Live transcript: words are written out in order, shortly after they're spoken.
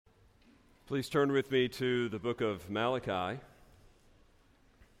Please turn with me to the book of Malachi.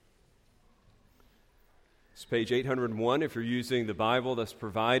 It's page 801 if you're using the Bible that's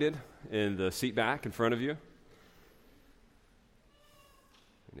provided in the seat back in front of you.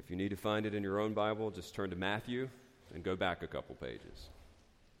 And if you need to find it in your own Bible, just turn to Matthew and go back a couple pages.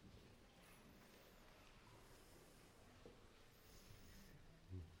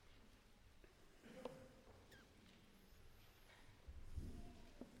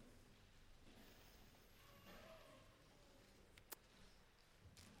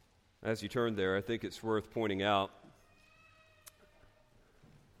 As you turn there, I think it's worth pointing out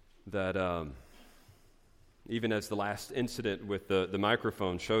that even as the last incident with the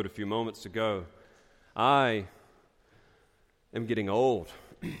microphone showed a few moments ago, I am getting old.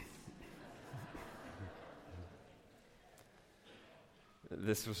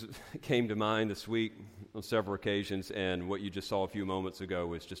 Came to mind this week on several occasions, and what you just saw a few moments ago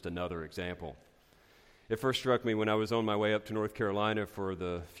was just another example. It first struck me when I was on my way up to North Carolina for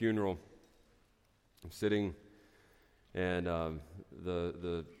the funeral. I'm sitting, and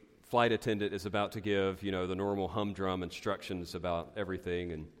the flight attendant is about to give, the normal humdrum instructions about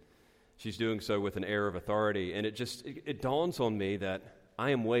everything, and she's doing so with an air of authority. And it dawns on me that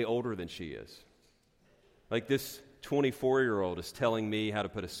I am way older than she is. Like this 24-year-old is telling me how to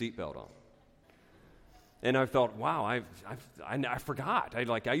put a seatbelt on. And I thought, wow, I forgot.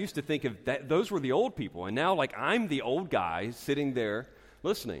 I used to think of that; those were the old people, and now I'm the old guy sitting there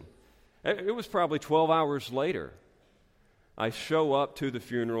listening. It was probably 12 hours later. I show up to the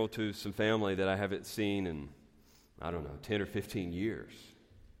funeral to some family that I haven't seen in 10 or 15 years,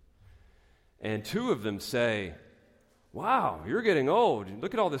 and two of them say, "Wow, you're getting old.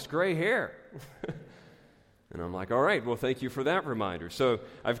 Look at all this gray hair." And I'm like, all right, well, thank you for that reminder. So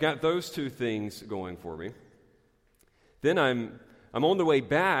I've got those two things going for me. Then I'm on the way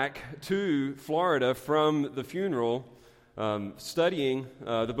back to Florida from the funeral, studying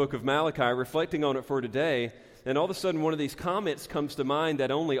the book of Malachi, reflecting on it for today, and all of a sudden one of these comments comes to mind that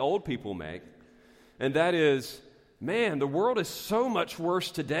only old people make, and that is, man, the world is so much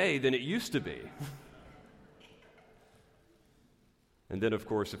worse today than it used to be. And then, of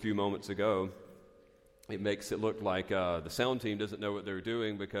course, a few moments ago, it makes it look like the sound team doesn't know what they're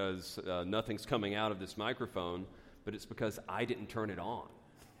doing because nothing's coming out of this microphone, but it's because I didn't turn it on.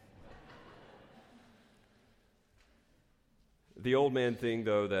 The old man thing,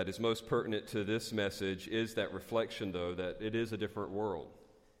 though, that is most pertinent to this message is that reflection, though, that it is a different world.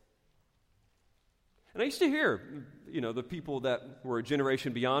 And I used to hear, the people that were a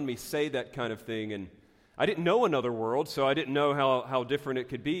generation beyond me say that kind of thing, and I didn't know another world, so I didn't know how different it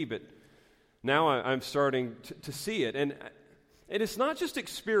could be, but now I'm starting to see it. And it's not just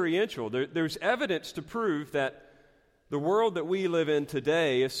experiential. There's evidence to prove that the world that we live in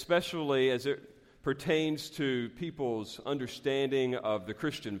today, especially as it pertains to people's understanding of the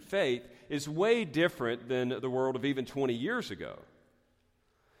Christian faith, is way different than the world of even 20 years ago.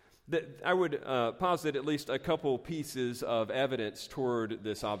 I would posit at least a couple pieces of evidence toward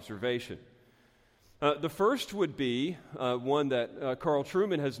this observation. The first would be one that Carl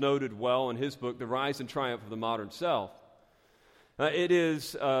Trueman has noted well in his book, The Rise and Triumph of the Modern Self. It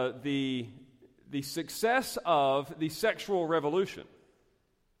is the success of the sexual revolution.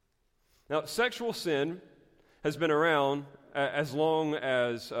 Now, sexual sin has been around as long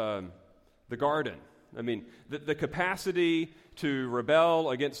as the garden. I mean, the capacity to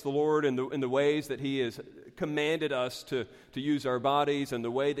rebel against the Lord in the ways that He has commanded us to use our bodies and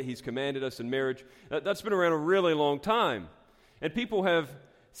the way that He's commanded us in marriage, that's been around a really long time. And people have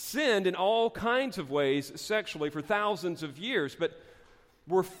sinned in all kinds of ways sexually for thousands of years. But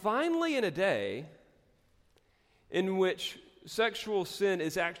we're finally in a day in which sexual sin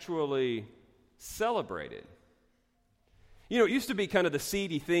is actually celebrated. It used to be kind of the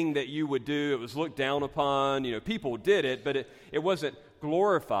seedy thing that you would do. It was looked down upon. People did it, but it wasn't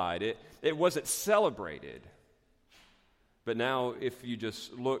glorified. It wasn't celebrated. But now, if you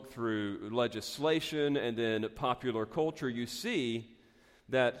just look through legislation and then popular culture, you see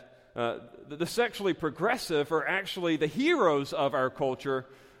that the sexually progressive are actually the heroes of our culture,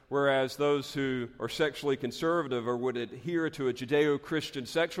 whereas those who are sexually conservative or would adhere to a Judeo-Christian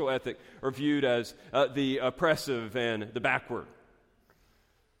sexual ethic are viewed as the oppressive and the backward.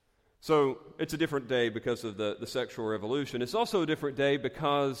 So it's a different day because of the sexual revolution. It's also a different day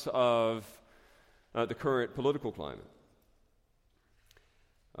because of the current political climate.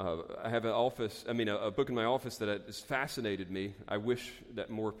 I have a book in my office that has fascinated me. I wish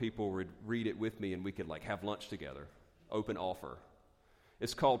that more people would read it with me and we could have lunch together. Open offer.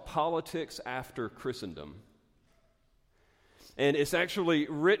 It's called Politics After Christendom. and it's actually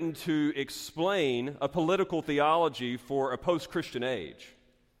written to explain a political theology for a post-Christian age.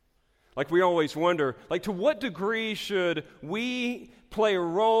 Like, we always wonder, like, to what degree should we play a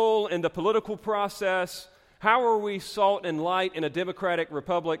role in the political process? How are we salt and light in a democratic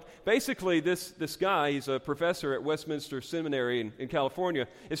republic? Basically, this guy, he's a professor at Westminster Seminary in California,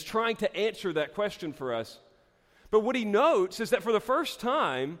 is trying to answer that question for us. But what he notes is that for the first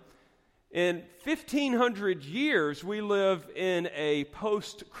time in 1,500 years, we live in a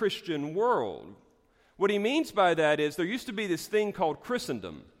post-Christian world. What he means by that is there used to be this thing called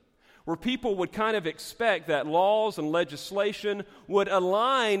Christendom, where people would kind of expect that laws and legislation would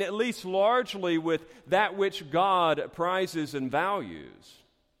align at least largely with that which God prizes and values.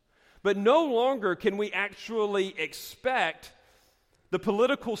 But no longer can we actually expect the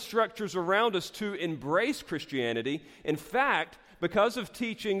political structures around us to embrace Christianity. In fact, because of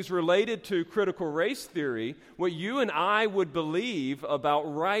teachings related to critical race theory, what you and I would believe about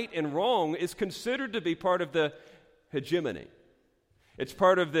right and wrong is considered to be part of the hegemony. It's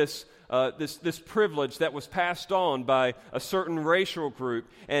part of this privilege that was passed on by a certain racial group,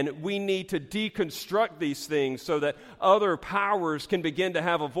 and we need to deconstruct these things so that other powers can begin to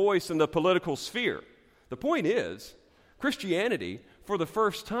have a voice in the political sphere. The point is, Christianity, for the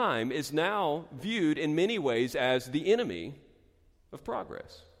first time, is now viewed in many ways as the enemy of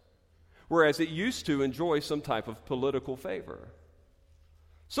progress, whereas it used to enjoy some type of political favor.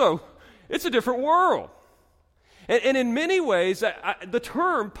 So, it's a different world. And in many ways, the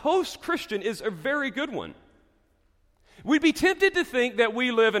term post-Christian is a very good one. We'd be tempted to think that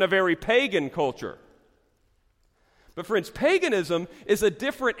we live in a very pagan culture. But friends, paganism is a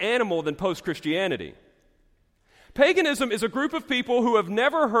different animal than post-Christianity. Paganism is a group of people who have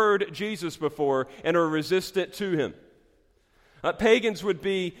never heard Jesus before and are resistant to him. Pagans would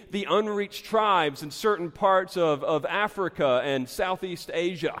be the unreached tribes in certain parts of Africa and Southeast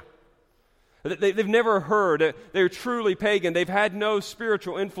Asia. They've never heard. They're truly pagan. They've had no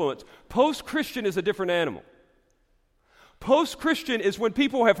spiritual influence. Post-Christian is a different animal. Post-Christian is when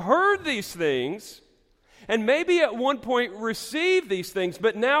people have heard these things and maybe at one point received these things,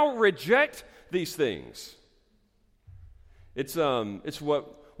 but now reject these things. It's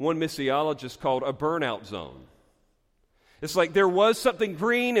what one missiologist called a burnout zone. It's like there was something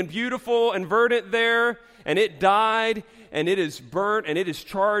green and beautiful and verdant there, and it died, and it is burnt, and it is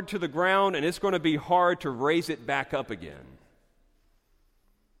charred to the ground, and it's going to be hard to raise it back up again.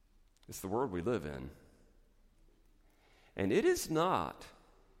 It's the world we live in. And it is not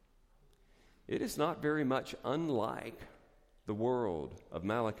very much unlike the world of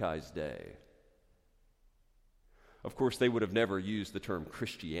Malachi's day. Of course, they would have never used the term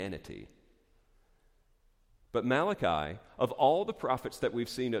Christianity. But Malachi, of all the prophets that we've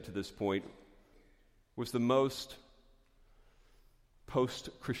seen up to this point, was the most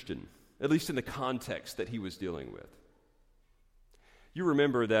post-Christian, at least in the context that he was dealing with. You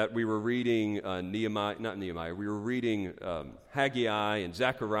remember that we were reading we were reading Haggai and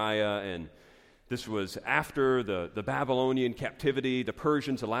Zechariah, and this was after the Babylonian captivity. The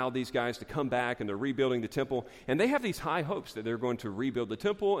Persians allowed these guys to come back, and they're rebuilding the temple, and they have these high hopes that they're going to rebuild the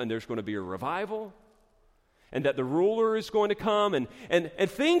temple, and there's going to be a revival, and that the ruler is going to come, and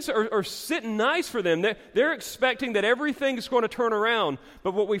things are sitting nice for them. They're expecting that everything is going to turn around.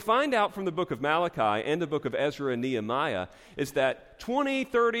 But what we find out from the book of Malachi and the book of Ezra and Nehemiah is that 20,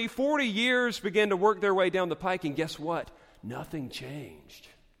 30, 40 years begin to work their way down the pike, and guess what? Nothing changed.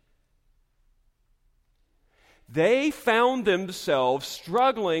 They found themselves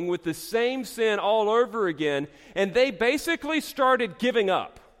struggling with the same sin all over again, and they basically started giving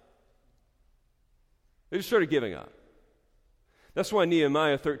up. They just started giving up. That's why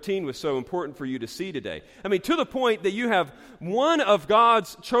Nehemiah 13 was so important for you to see today. I mean, to the point that you have one of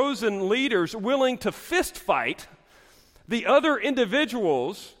God's chosen leaders willing to fist fight the other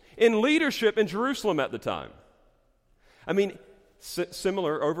individuals in leadership in Jerusalem at the time. I mean,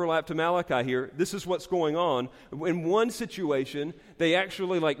 similar overlap to Malachi here. This is what's going on. In one situation, they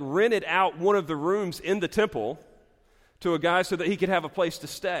actually rented out one of the rooms in the temple to a guy so that he could have a place to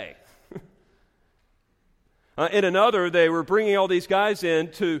stay. In another, they were bringing all these guys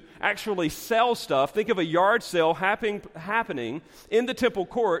in to actually sell stuff. Think of a yard sale happening in the temple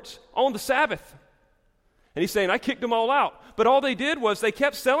courts on the Sabbath. And he's saying, I kicked them all out. But all they did was they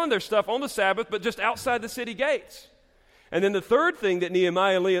kept selling their stuff on the Sabbath, but just outside the city gates. And then the third thing that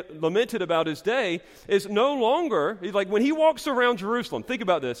Nehemiah lamented about his day is no longer, when he walks around Jerusalem, think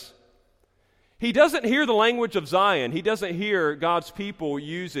about this. He doesn't hear the language of Zion. He doesn't hear God's people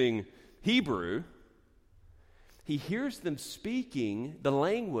using Hebrew. He hears them speaking the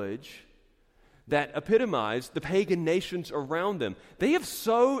language that epitomize the pagan nations around them. They have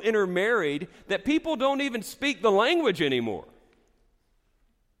so intermarried that people don't even speak the language anymore.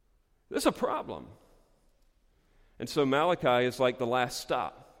 This is a problem. And so Malachi is like the last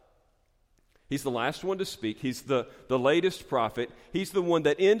stop. He's the last one to speak. He's the latest prophet. He's the one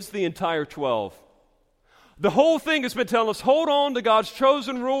that ends the entire 12. The whole thing has been telling us, hold on to God's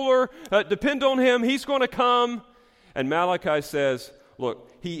chosen ruler, depend on him, he's going to come. And Malachi says,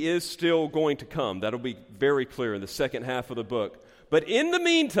 look, he is still going to come. That'll be very clear in the second half of the book. But in the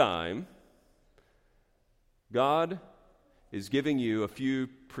meantime, God is giving you a few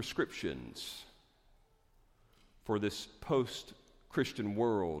prescriptions for this post-Christian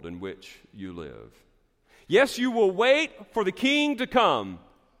world in which you live. Yes, you will wait for the king to come,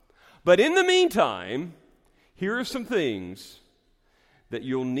 but in the meantime, here are some things that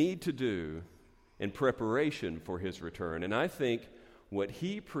you'll need to do in preparation for his return. And I think what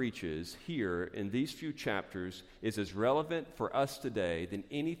he preaches here in these few chapters is as relevant for us today than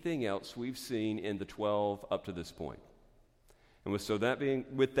anything else we've seen in the 12 up to this point. And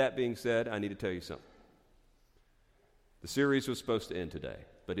with that being said, I need to tell you something. The series was supposed to end today,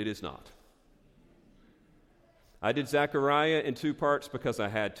 but it is not. I did Zechariah in 2 parts because I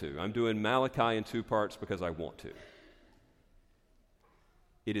had to. I'm doing Malachi in 2 parts because I want to.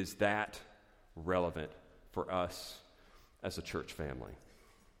 It is that relevant for us as a church family.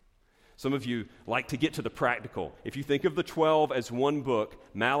 Some of you like to get to the practical. If you think of the 12 as one book,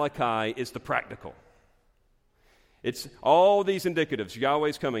 Malachi is the practical. It's all these indicatives.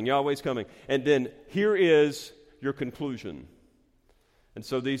 Yahweh's coming, Yahweh's coming. And then here is your conclusion. And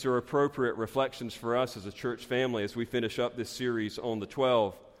so these are appropriate reflections for us as a church family as we finish up this series on the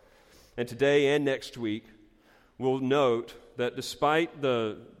 12. And today and next week, we'll note that despite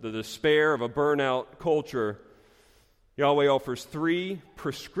the despair of a burnout culture, Yahweh offers 3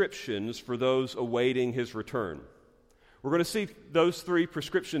 prescriptions for those awaiting his return. We're going to see those 3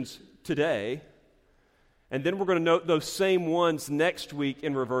 prescriptions today, and then we're going to note those same ones next week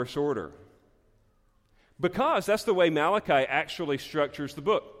in reverse order. Because that's the way Malachi actually structures the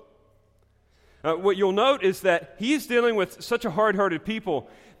book. What you'll note is that he's dealing with such a hard-hearted people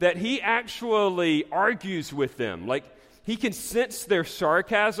that he actually argues with them. Like, he can sense their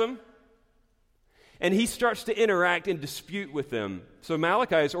sarcasm, and he starts to interact and dispute with them. So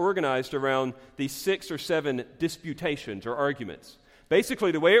Malachi is organized around these 6 or 7 disputations or arguments.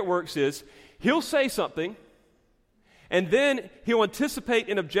 Basically, the way it works is he'll say something, and then he'll anticipate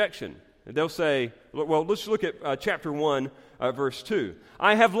an objection. And they'll say, well, let's look at chapter 1, verse 2.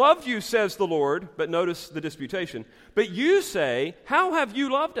 I have loved you, says the Lord, but notice the disputation. But you say, how have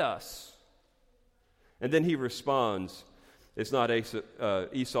you loved us? And then he responds, it's not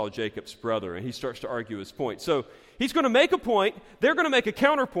Esau, Jacob's brother, and he starts to argue his point. So he's going to make a point, they're going to make a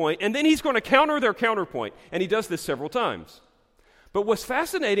counterpoint, and then he's going to counter their counterpoint. And he does this several times. But what's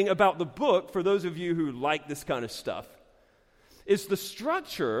fascinating about the book, for those of you who like this kind of stuff, is the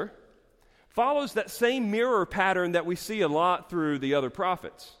structure follows that same mirror pattern that we see a lot through the other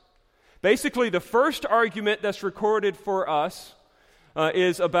prophets. Basically, the first argument that's recorded for us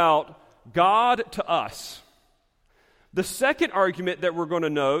is about God to us. The second argument that we're going to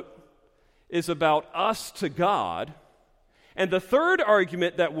note is about us to God. And the third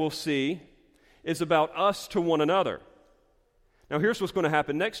argument that we'll see is about us to one another. Now, here's what's going to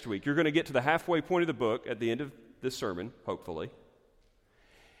happen next week. You're going to get to the halfway point of the book at the end of this sermon, hopefully.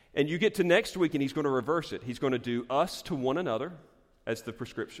 And you get to next week, and he's going to reverse it. He's going to do us to one another as the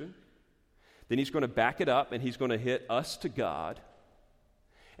prescription. Then he's going to back it up, and he's going to hit us to God.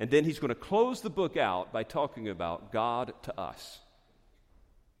 And then he's going to close the book out by talking about God to us.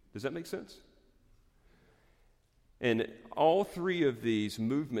 Does that make sense? And all 3 of these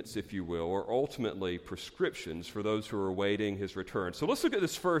movements, if you will, are ultimately prescriptions for those who are awaiting his return. So let's look at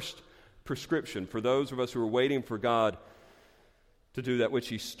this first prescription for those of us who are waiting for God to do that which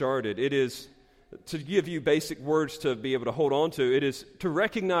he started. It is, to give you basic words to be able to hold on to, it is to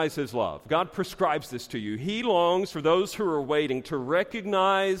recognize his love. God prescribes this to you. He longs for those who are waiting to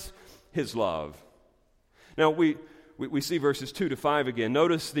recognize his love. Now, we see verses 2 to 5 again.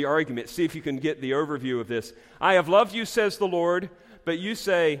 Notice the argument. See if you can get the overview of this. I have loved you, says the Lord, but you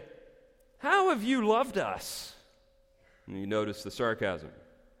say, how have you loved us? And you notice the sarcasm.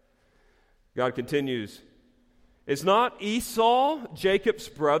 God continues, is not Esau Jacob's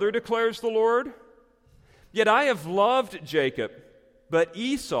brother, declares the Lord? Yet I have loved Jacob, but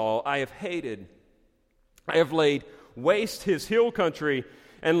Esau I have hated. I have laid waste his hill country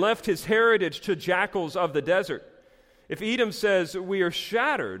and left his heritage to jackals of the desert. If Edom says, we are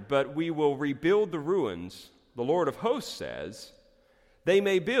shattered, but we will rebuild the ruins, the Lord of hosts says, They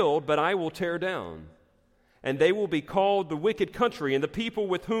may build, but I will tear down. And they will be called the wicked country, and the people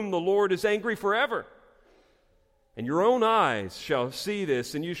with whom the Lord is angry forever. And your own eyes shall see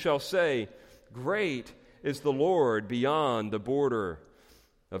this, and you shall say, Great is the Lord beyond the border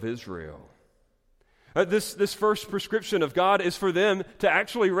of Israel. This first prescription of God is for them to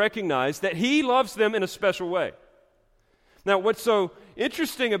actually recognize that He loves them in a special way. Now, what's so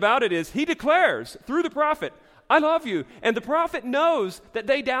interesting about it is He declares through the prophet, I love you. And the prophet knows that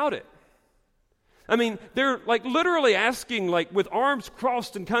they doubt it. I mean, they're like literally asking, like with arms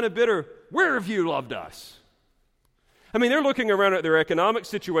crossed and kind of bitter, where have you loved us? I mean, they're looking around at their economic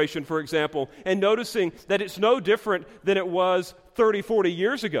situation, for example, and noticing that it's no different than it was 30, 40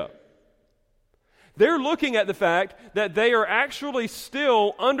 years ago. They're looking at the fact that they are actually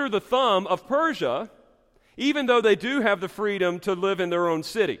still under the thumb of Persia, even though they do have the freedom to live in their own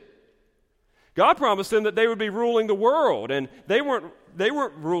city. God promised them that they would be ruling the world, and they weren't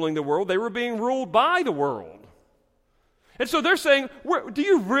ruling the world, they were being ruled by the world. And so they're saying, do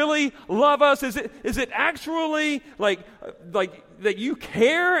you really love us? Is it actually like that you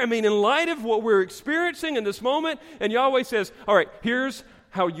care? I mean, in light of what we're experiencing in this moment? And Yahweh says, all right, here's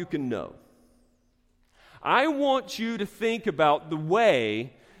how you can know. I want you to think about the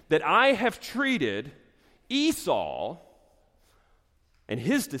way that I have treated Esau and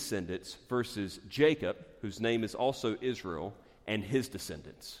his descendants versus Jacob, whose name is also Israel, and his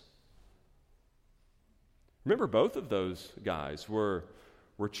descendants. Remember, both of those guys were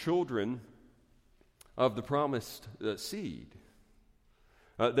children of the promised seed.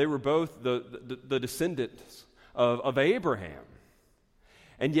 They were both the descendants of Abraham.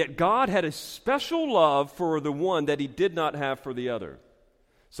 And yet God had a special love for the one that He did not have for the other.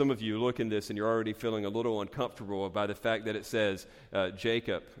 Some of you look in this and you're already feeling a little uncomfortable by the fact that it says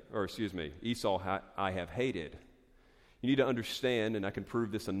Esau I have hated. You need to understand, and I can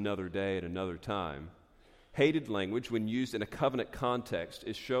prove this another day at another time, hated language, when used in a covenant context,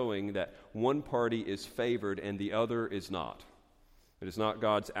 is showing that one party is favored and the other is not. It is not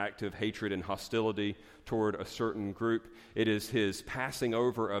God's active hatred and hostility toward a certain group. It is His passing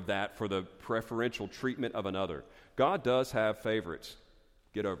over of that for the preferential treatment of another. God does have favorites.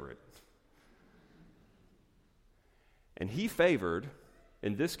 Get over it. And He favored,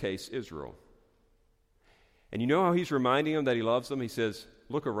 in this case, Israel. And you know how He's reminding them that He loves them? He says,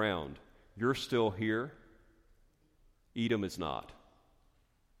 look around. You're still here. Edom is not.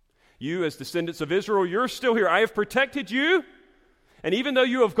 You, as descendants of Israel, you're still here. I have protected you. And even though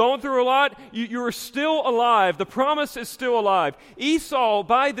you have gone through a lot, you are still alive. The promise is still alive. Esau,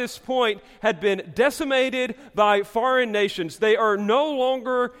 by this point, had been decimated by foreign nations. They are no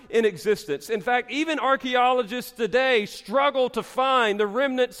longer in existence. In fact, even archaeologists today struggle to find the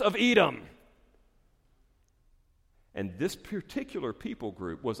remnants of Edom. And this particular people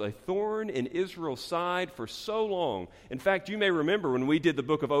group was a thorn in Israel's side for so long. In fact, you may remember when we did the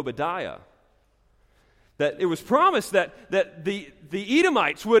book of Obadiah, that it was promised that the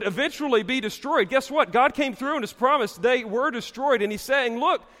Edomites would eventually be destroyed. Guess what? God came through and His promise, they were destroyed. And He's saying,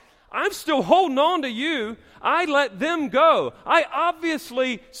 look, I'm still holding on to you. I let them go. I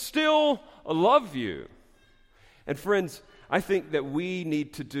obviously still love you. And friends, I think that we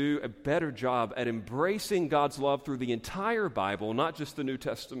need to do a better job at embracing God's love through the entire Bible, not just the New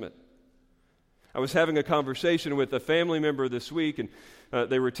Testament. I was having a conversation with a family member this week, and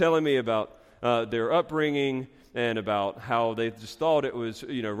they were telling me about their upbringing and about how they just thought it was,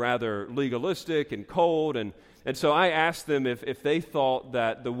 rather legalistic and cold. And so I asked them if they thought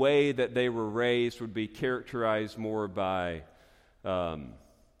that the way that they were raised would be characterized more by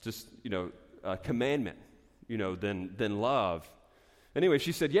commandment, than love. Anyway,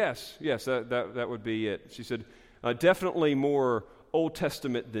 she said, yes, that would be it. She said, definitely more Old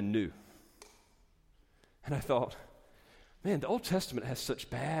Testament than New. And I thought, man, the Old Testament has such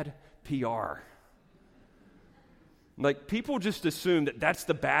bad PR. Like, people just assume that that's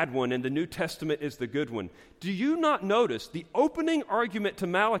the bad one and the New Testament is the good one. Do you not notice the opening argument to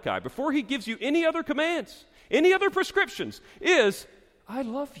Malachi, before he gives you any other commands, any other prescriptions, is, I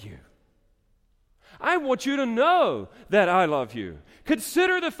love you. I want you to know that I love you.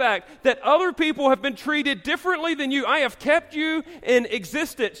 Consider the fact that other people have been treated differently than you. I have kept you in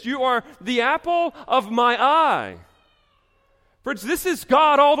existence. You are the apple of my eye. Friends, this is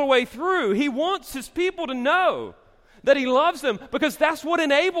God all the way through. He wants His people to know that He loves them because that's what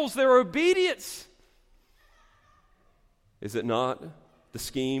enables their obedience. Is it not the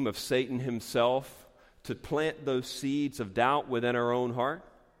scheme of Satan himself to plant those seeds of doubt within our own heart?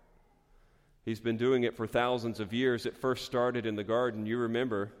 He's been doing it for thousands of years. It first started in the garden. You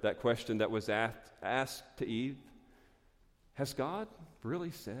remember that question that was asked to Eve. Has God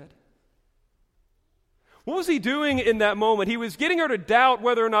really said? What was he doing in that moment? He was getting her to doubt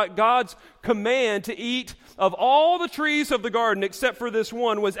whether or not God's command to eat of all the trees of the garden except for this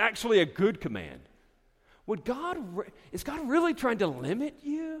one was actually a good command. Is God really trying to limit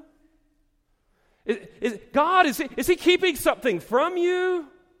you? Is he keeping something from you?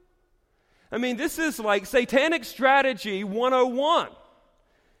 I mean, this is like satanic strategy 101.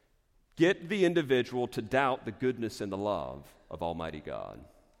 Get the individual to doubt the goodness and the love of Almighty God.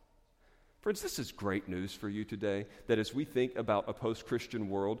 Friends, this is great news for you today, that as we think about a post-Christian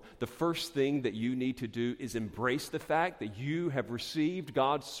world, the first thing that you need to do is embrace the fact that you have received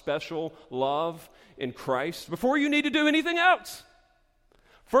God's special love in Christ before you need to do anything else.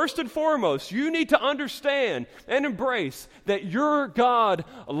 First and foremost, you need to understand and embrace that your God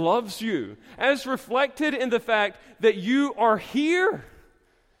loves you, as reflected in the fact that you are here.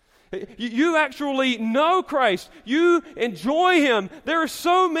 You actually know Christ. You enjoy Him. There are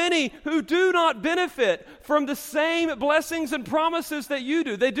so many who do not benefit from the same blessings and promises that you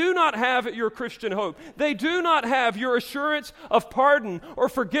do. They do not have your Christian hope. They do not have your assurance of pardon or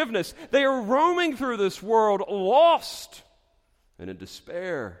forgiveness. They are roaming through this world lost and in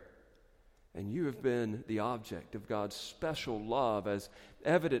despair. And you have been the object of God's special love, as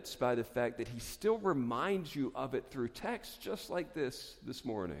evidenced by the fact that He still reminds you of it through texts just like this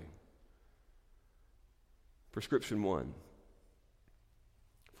morning. Prescription 1.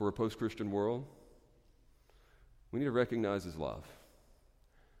 For a post-Christian world, we need to recognize His love.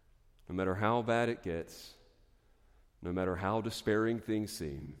 No matter how bad it gets, no matter how despairing things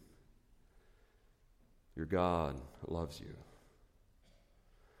seem, your God loves you.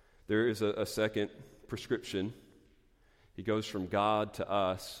 There is a second prescription. He goes from God to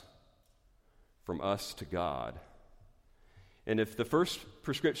us, from us to God. And if the first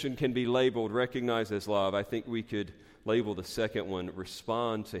prescription can be labeled, recognize as love, I think we could label the second one,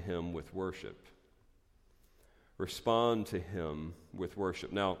 respond to Him with worship. Respond to Him with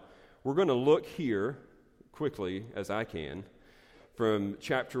worship. Now, we're going to look here, quickly as I can, from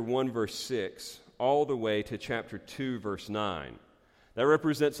chapter 1, verse 6, all the way to chapter 2, verse 9. That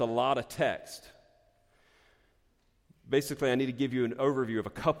represents a lot of text. Basically, I need to give you an overview of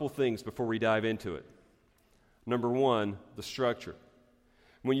a couple things before we dive into it. Number 1, the structure.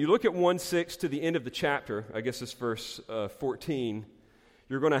 When you look at 1:6 to the end of the chapter, I guess it's verse 14,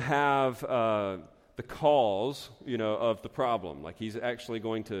 you're going to have the cause, of the problem. Like he's actually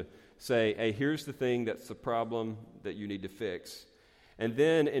going to say, hey, here's the thing that's the problem that you need to fix. And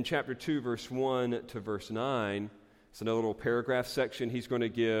then in chapter 2, verse 1 to verse 9, it's another little paragraph section. He's going to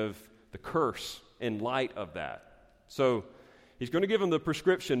give the curse in light of that. So he's going to give them the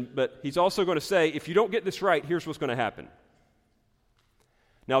prescription, but he's also going to say, if you don't get this right, here's what's going to happen.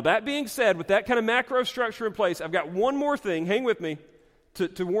 Now, that being said, with that kind of macro structure in place, I've got one more thing, hang with me,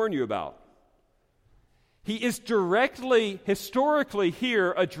 to warn you about. He is directly, historically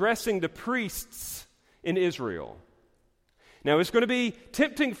here, addressing the priests in Israel. Now, it's going to be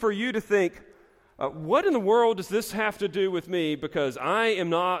tempting for you to think, what in the world does this have to do with me, because I am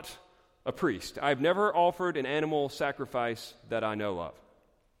not a priest. I've never offered an animal sacrifice that I know of.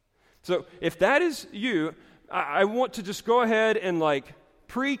 So if that is you, I want to just go ahead and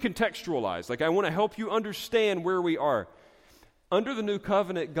pre-contextualize. I want to help you understand where we are. Under the new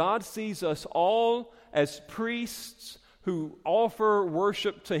covenant, God sees us all as priests who offer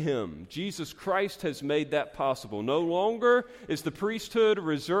worship to Him. Jesus Christ has made that possible. No longer is the priesthood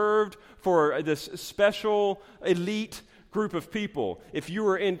reserved for this special elite group of people. If you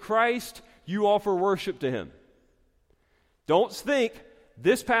are in Christ, you offer worship to Him. Don't think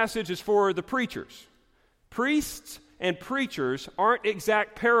this passage is for the preachers. Priests and preachers aren't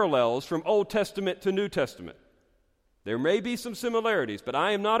exact parallels from Old Testament to New Testament. There may be some similarities, but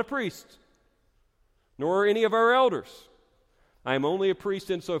I am not a priest, nor are any of our elders. I am only a priest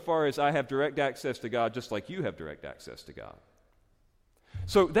insofar as I have direct access to God, just like you have direct access to God.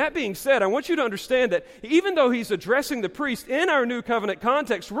 So that being said, I want you to understand that even though he's addressing the priest in our new covenant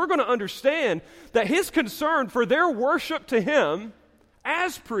context, we're going to understand that his concern for their worship to him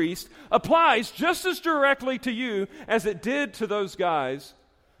as priest applies just as directly to you as it did to those guys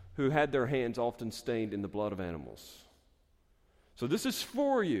who had their hands often stained in the blood of animals. So this is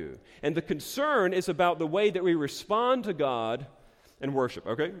for you. And the concern is about the way that we respond to God and worship.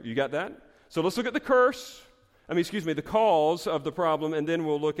 Okay, you got that? So let's look at the cause of the problem, and then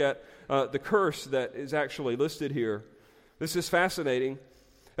we'll look at the curse that is actually listed here. This is fascinating.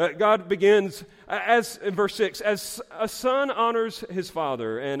 God begins, as in verse 6, as a son honors his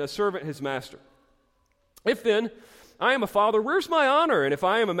father and a servant his master. If then I am a father, where's my honor? And if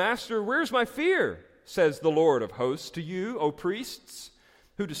I am a master, where's my fear? says the Lord of hosts, to you, O priests,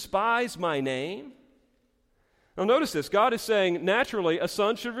 who despise my name. Now notice this. God is saying, naturally, a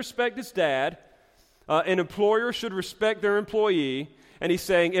son should respect his dad. An employer should respect their employee. And he's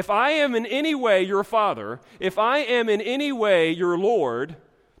saying, if I am in any way your father, if I am in any way your Lord,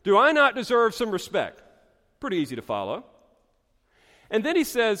 do I not deserve some respect? Pretty easy to follow. And then he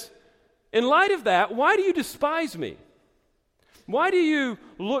says, in light of that, why do you despise me? Why do you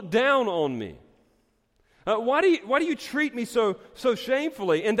look down on me? Why do you treat me so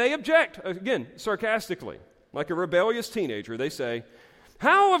shamefully? And they object, again, sarcastically, like a rebellious teenager. They say,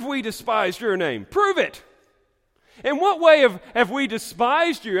 how have we despised your name? Prove it. In what way have we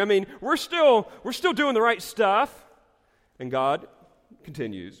despised you? I mean, we're still doing the right stuff. And God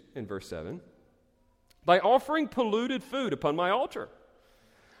continues in verse 7, by offering polluted food upon my altar.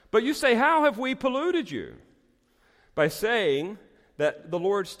 But you say, how have we polluted you? By saying that the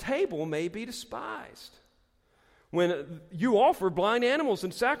Lord's table may be despised. When you offer blind animals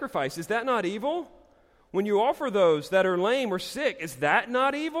in sacrifice, is that not evil? When you offer those that are lame or sick, is that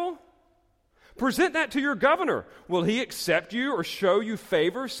not evil? Present that to your governor. Will he accept you or show you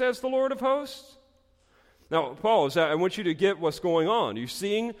favor, says the Lord of hosts? Now, Paul, I want you to get what's going on. Are you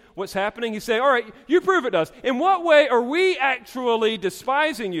seeing what's happening? He's saying, all right, you prove it does. In what way are we actually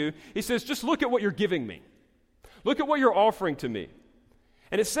despising you? He says, just look at what you're giving me. Look at what you're offering to me.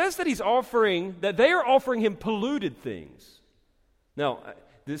 And it says that they are offering him polluted things. Now,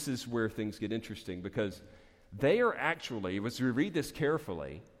 this is where things get interesting because they are actually, as we read this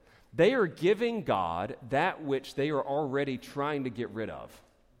carefully, they are giving God that which they are already trying to get rid of.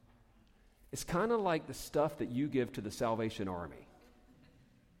 It's kind of like the stuff that you give to the Salvation Army.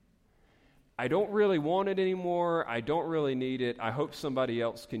 I don't really want it anymore. I don't really need it. I hope somebody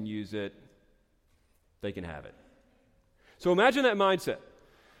else can use it. They can have it. So imagine that mindset.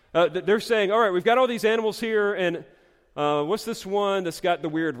 They're saying, all right, we've got all these animals here, and what's this one that's got the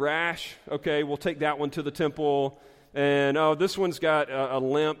weird rash? Okay, we'll take that one to the temple. And this one's got a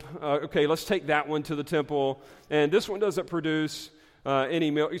limp. Okay, let's take that one to the temple. And this one doesn't produce any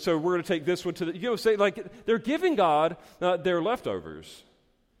milk, so we're going to take this one to the. Say like they're giving God their leftovers,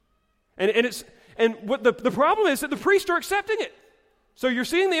 and what the problem is that the priests are accepting it. So you're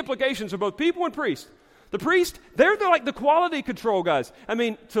seeing the implications of both people and priests. The priest, they're like the quality control guys. I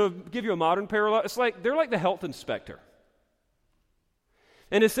mean, to give you a modern parallel, it's like they're like the health inspector.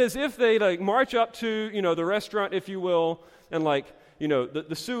 And it's as if they like march up to, the restaurant, if you will, and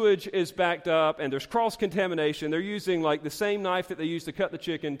the sewage is backed up and there's cross-contamination. They're using like the same knife that they use to cut the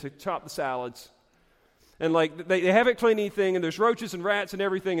chicken to chop the salads. And like they haven't cleaned anything and there's roaches and rats and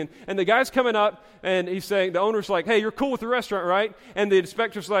everything. And the guy's coming up and he's saying, the owner's like, hey, you're cool with the restaurant, right? And the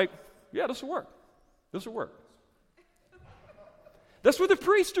inspector's like, yeah, this will work. This will work. That's what the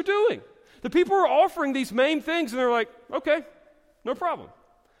priests are doing. The people are offering these main things and they're like, okay, no problem.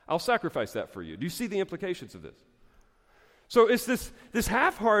 I'll sacrifice that for you. Do you see the implications of this? So it's this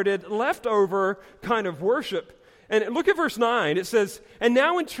half-hearted, leftover kind of worship. And look at verse 9. It says, and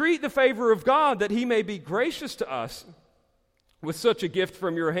now entreat the favor of God that he may be gracious to us with such a gift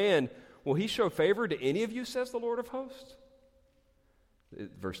from your hand. Will he show favor to any of you, says the Lord of hosts?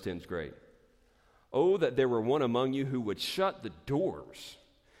 Verse 10 is great. Oh, that there were one among you who would shut the doors,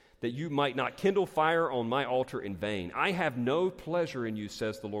 that you might not kindle fire on my altar in vain. I have no pleasure in you,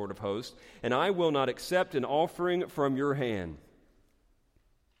 says the Lord of hosts, and I will not accept an offering from your hand.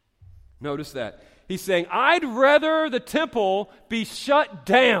 Notice that. He's saying, I'd rather the temple be shut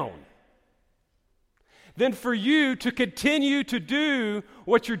down than for you to continue to do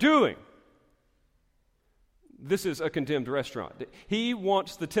what you're doing. This is a condemned restaurant. He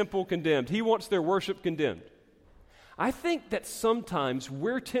wants the temple condemned. He wants their worship condemned. I think that sometimes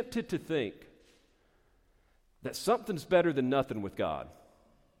we're tempted to think that something's better than nothing with God.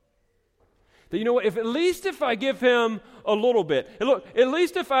 That, you know what, at least if I give him a little bit, and look, at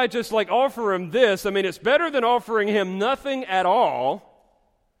least if I just offer him this, it's better than offering him nothing at all.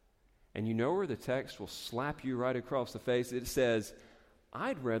 And you know where the text will slap you right across the face? It says,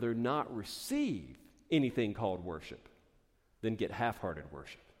 I'd rather not receive anything called worship than get half-hearted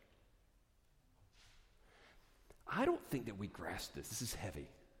worship. I don't think that we grasp this. This is heavy.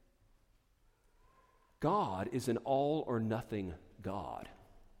 God is an all-or-nothing God.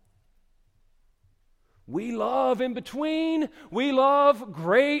 We love in between. We love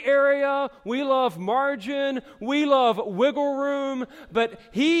gray area. We love margin. We love wiggle room. But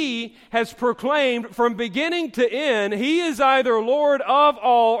he has proclaimed from beginning to end, he is either Lord of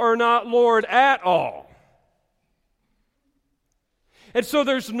all or not Lord at all. And so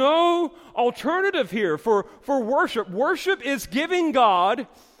there's no alternative here for worship. Worship is giving God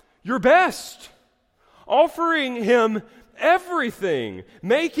your best. offering Him everything,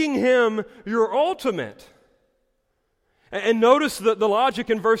 making Him your ultimate. And notice the logic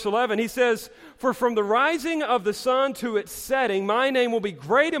in verse 11. He says, "For from the rising of the sun to its setting, my name will be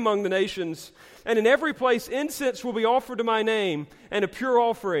great among the nations, and in every place incense will be offered to my name, and a pure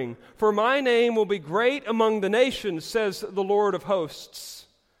offering. For my name will be great among the nations, says the Lord of hosts."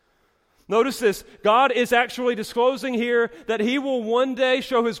 Notice this. God is actually disclosing here that He will one day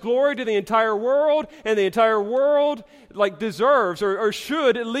show His glory to the entire world, and the entire world deserves or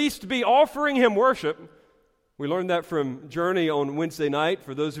should at least be offering Him worship. We learned that from Journey on Wednesday night,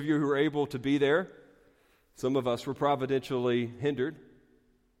 for those of you who were able to be there. Some of us were providentially hindered.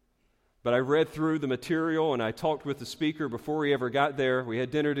 But I read through the material and I talked with the speaker before he ever got there. We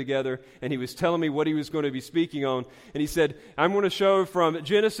had dinner together and he was telling me what he was going to be speaking on. And he said, "I'm going to show from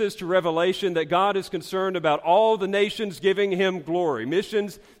Genesis to Revelation that God is concerned about all the nations giving Him glory.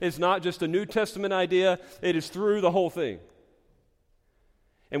 Missions is not just a New Testament idea, it is through the whole thing."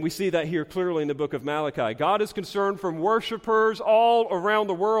 And we see that here clearly in the book of Malachi. God is concerned from worshipers all around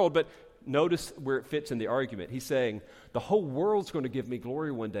the world, but notice where it fits in the argument. He's saying, the whole world's going to give me glory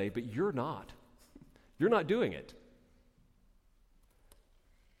one day, but you're not. You're not doing it.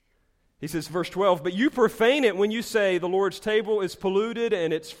 He says, verse 12, "But you profane it when you say the Lord's table is polluted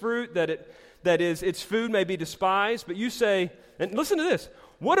and its fruit, that is, its food may be despised. But you say," and listen to this,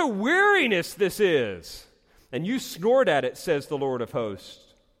 "what a weariness this is! And you snort at it, says the Lord of hosts.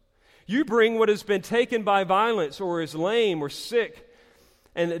 You bring what has been taken by violence or is lame or sick,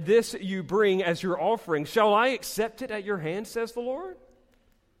 and this you bring as your offering. Shall I accept it at your hand, says the Lord?"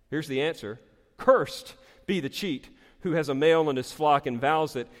 Here's the answer. "Cursed be the cheat who has a male in his flock and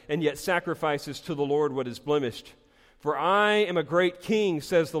vows it, and yet sacrifices to the Lord what is blemished. For I am a great king,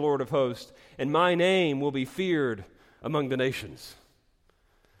 says the Lord of hosts, and my name will be feared among the nations."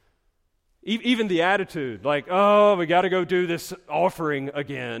 Even the attitude, "Oh, we got to go do this offering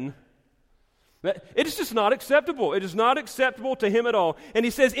again." It is just not acceptable. It is not acceptable to Him at all. And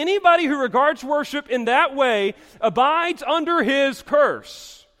He says anybody who regards worship in that way abides under His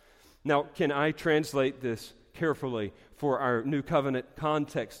curse. Now, can I translate this carefully for our New Covenant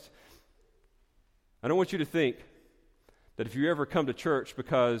context? I don't want you to think that if you ever come to church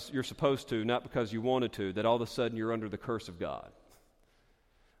because you're supposed to, not because you wanted to, that all of a sudden you're under the curse of God.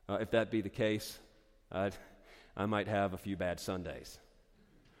 If that be the case, I might have a few bad Sundays.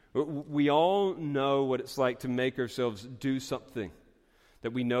 We all know what it's like to make ourselves do something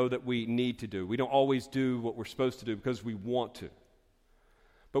that we know that we need to do. We don't always do what we're supposed to do because we want to.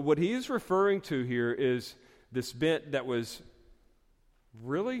 But what he is referring to here is this bent that was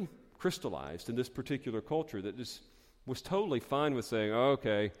really crystallized in this particular culture that just was totally fine with saying, "Oh,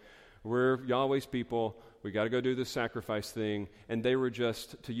 okay, we're Yahweh's people, we got to go do this sacrifice thing," and they were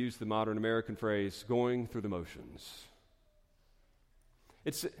just, to use the modern American phrase, going through the motions.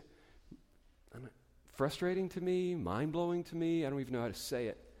 It's frustrating to me, mind-blowing to me, I don't even know how to say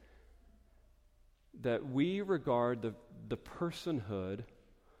it, that we regard the personhood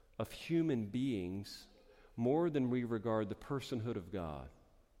of human beings more than we regard the personhood of God.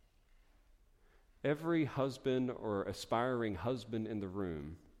 Every husband or aspiring husband in the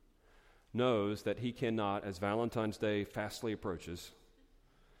room knows that he cannot, as Valentine's Day fastly approaches,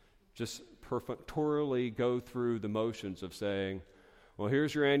 just perfunctorily go through the motions of saying, "Well,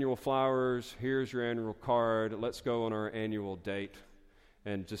 here's your annual flowers, here's your annual card, let's go on our annual date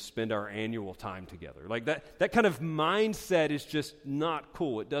and just spend our annual time together." That kind of mindset is just not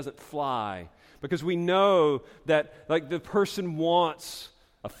cool. It doesn't fly because we know that the person wants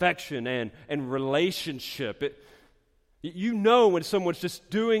affection and relationship. You know when someone's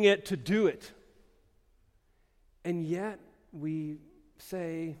just doing it to do it. And yet we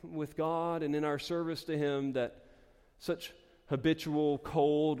say with God and in our service to Him that such habitual,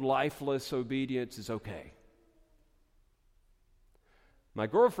 cold, lifeless obedience is okay. My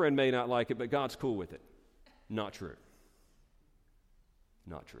girlfriend may not like it, but God's cool with it. Not true.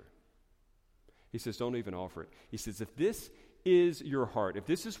 Not true. He says, don't even offer it. He says, if this is your heart, if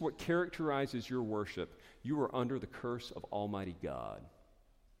this is what characterizes your worship, you are under the curse of Almighty God.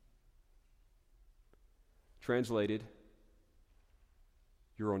 Translated,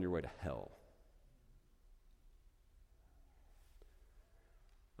 you're on your way to hell.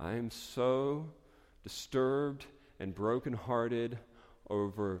 I am so disturbed and brokenhearted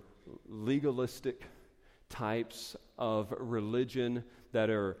over legalistic types of religion that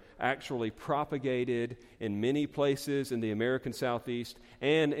are actually propagated in many places in the American Southeast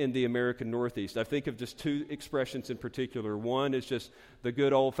and in the American Northeast. I think of just two expressions in particular. One is just the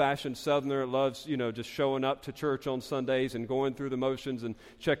good old-fashioned Southerner loves, just showing up to church on Sundays and going through the motions and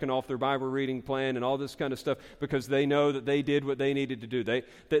checking off their Bible reading plan and all this kind of stuff because they know that they did what they needed to do.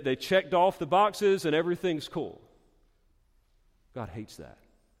 They checked off the boxes and everything's cool. God hates that.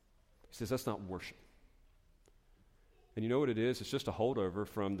 He says that's not worship. And you know what it is? It's just a holdover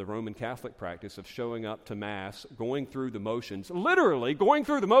from the Roman Catholic practice of showing up to Mass, going through the motions, literally going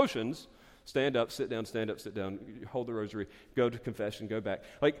through the motions, stand up, sit down, hold the rosary, go to confession, go back.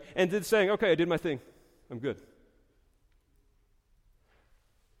 And then saying, okay, I did my thing. I'm good.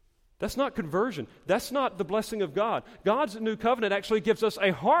 That's not conversion. That's not the blessing of God. God's new covenant actually gives us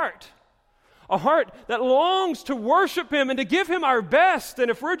a heart that longs to worship Him and to give Him our best. And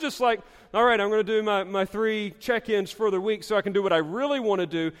if we're just like, all right, I'm going to do my 3 check-ins for the week so I can do what I really want to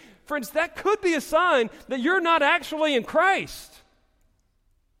do, friends, that could be a sign that you're not actually in Christ.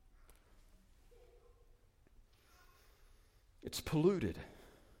 It's polluted.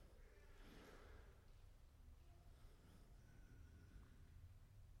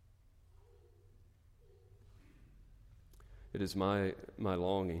 It is my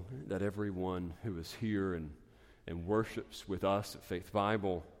longing that everyone who is here and worships with us at Faith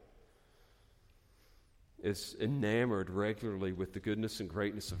Bible is enamored regularly with the goodness and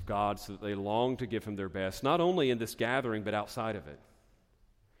greatness of God so that they long to give Him their best, not only in this gathering but outside of it.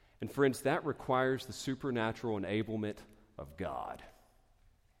 And friends, that requires the supernatural enablement of God.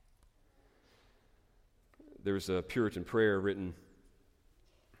 There's a Puritan prayer written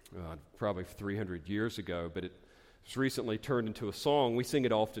probably 300 years ago, but it was recently turned into a song. We sing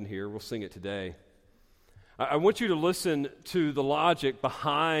it often here. We'll sing it today. I want you to listen to the logic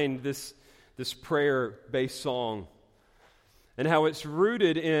behind this prayer-based song and how it's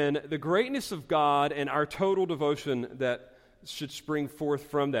rooted in the greatness of God and our total devotion that should spring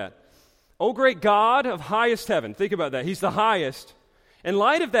forth from that. O great God of highest heaven, think about that. He's the highest. In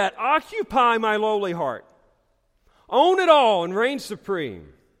light of that, occupy my lowly heart. Own it all and reign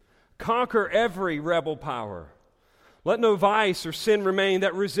supreme. Conquer every rebel power. Let no vice or sin remain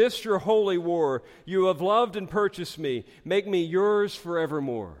that resists your holy war. You have loved and purchased me. Make me yours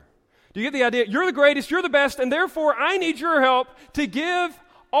forevermore. Do you get the idea? You're the greatest, you're the best, and therefore I need your help to give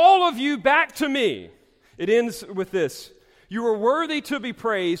all of you back to me. It ends with this. You are worthy to be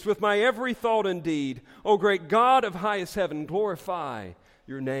praised with my every thought and deed. O great God of highest heaven, glorify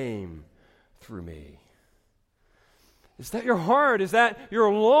your name through me. Is that your heart? Is that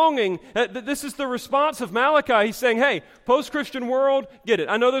your longing? This is the response of Malachi. He's saying, hey, post-Christian world, get it.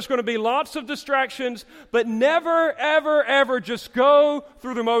 I know there's going to be lots of distractions, but never, ever, ever just go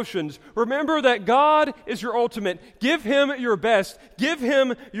through the motions. Remember that God is your ultimate. Give Him your best. Give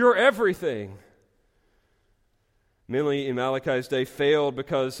Him your everything. Many in Malachi's day failed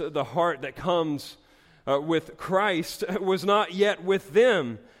because the heart that comes with Christ was not yet with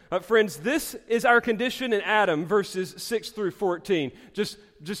them. Friends, this is our condition in Adam, verses 6 through 14. Just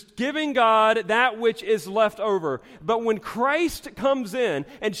giving God that which is left over. But when Christ comes in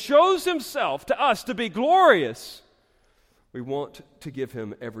and shows Himself to us to be glorious, we want to give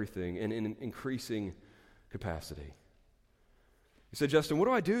Him everything and in an increasing capacity. You say, Justin, what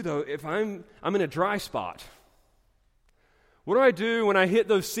do I do, though, if I'm in a dry spot? What do I do when I hit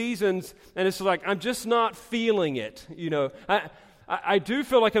those seasons and it's like I'm just not feeling it? I do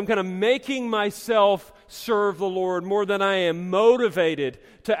feel like I'm kind of making myself serve the Lord more than I am motivated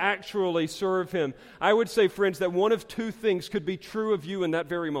to actually serve Him. I would say, friends, that one of two things could be true of you in that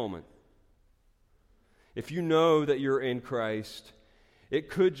very moment. If you know that you're in Christ, it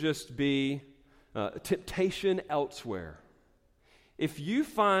could just be temptation elsewhere. If you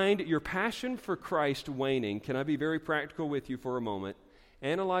find your passion for Christ waning, can I be very practical with you for a moment?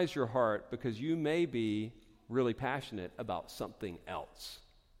 Analyze your heart, because you may be really passionate about something else.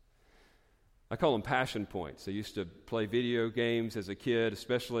 I call them passion points. I used to play video games as a kid,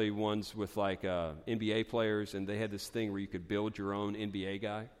 especially ones with NBA players, and they had this thing where you could build your own NBA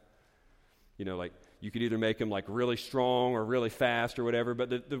guy. You could either make him really strong or really fast or whatever, but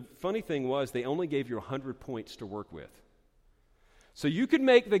the funny thing was they only gave you 100 points to work with. So you could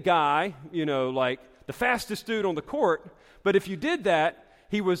make the guy, the fastest dude on the court, but if you did that,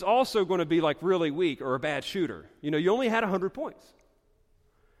 he was also going to be really weak or a bad shooter. You only had 100 points.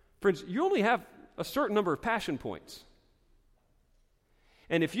 Friends, you only have a certain number of passion points.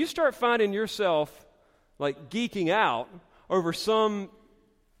 And if you start finding yourself geeking out over some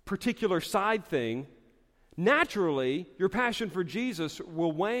particular side thing, naturally your passion for Jesus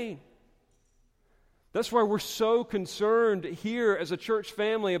will wane. That's why we're so concerned here as a church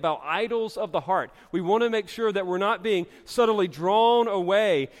family about idols of the heart. We want to make sure that we're not being subtly drawn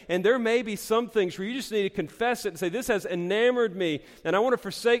away. And there may be some things where you just need to confess it and say, this has enamored me, and I want to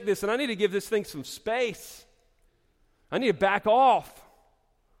forsake this, and I need to give this thing some space. I need to back off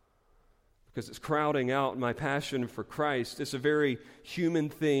because it's crowding out my passion for Christ. It's a very human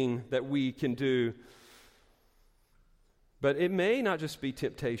thing that we can do. But it may not just be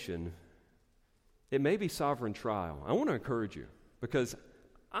temptation. It may be sovereign trial. I want to encourage you because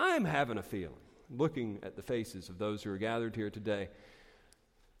I'm having a feeling, looking at the faces of those who are gathered here today,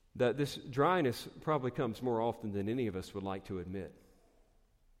 that this dryness probably comes more often than any of us would like to admit.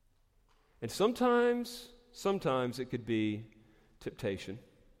 And sometimes it could be temptation.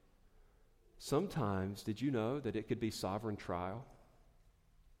 Sometimes, did you know that it could be sovereign trial?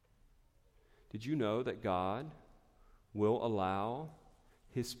 Did you know that God will allow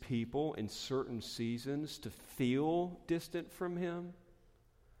His people in certain seasons to feel distant from Him,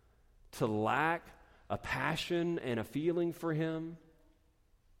 to lack a passion and a feeling for Him?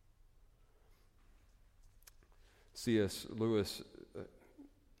 C.S. Lewis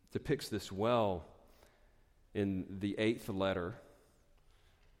depicts this well in the 8th letter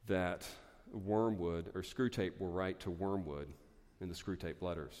that Wormwood, or Screwtape, will write to Wormwood in the Screwtape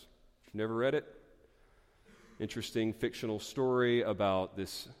letters. If you've never read it, interesting fictional story about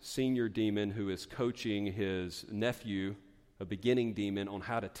this senior demon who is coaching his nephew, a beginning demon, on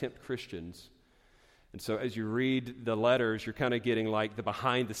how to tempt Christians. And so as you read the letters, you're kind of getting like the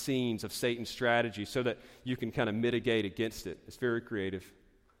behind the scenes of Satan's strategy so that you can kind of mitigate against it. It's very creative.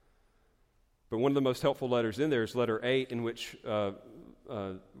 But one of the most helpful letters in there is letter 8, in which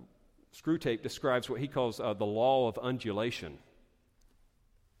Screwtape describes what he calls the law of undulation.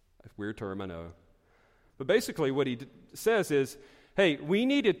 A weird term, I know. But basically what he says is, hey, we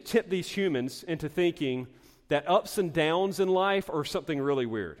need to tempt these humans into thinking that ups and downs in life are something really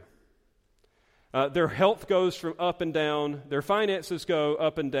weird. Their health goes from up and down. Their finances go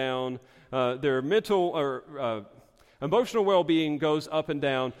up and down. Their mental or emotional well-being goes up and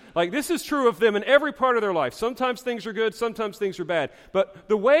down. Like, this is true of them in every part of their life. Sometimes things are good, sometimes things are bad. But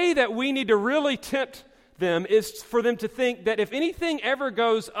the way that we need to really tempt them is for them to think that if anything ever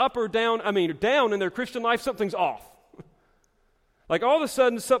goes up or down, down in their Christian life, something's off. Like all of a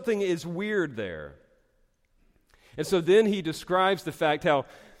sudden something is weird there. And so then he describes the fact how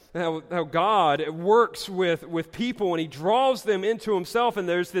God works with people and He draws them into Himself, and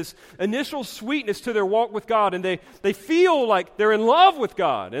there's this initial sweetness to their walk with God, and they feel like they're in love with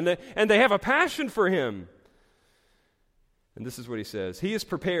God, and they have a passion for Him. And this is what he says.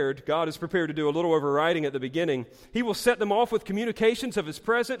 God is prepared to do a little overriding at the beginning. He will set them off with communications of His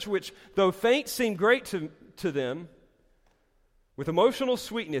presence, which, though faint, seem great to them, with emotional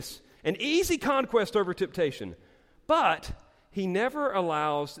sweetness and easy conquest over temptation. But He never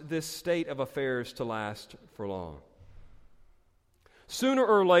allows this state of affairs to last for long. Sooner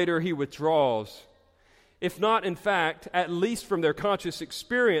or later, He withdraws, if not, in fact, at least from their conscious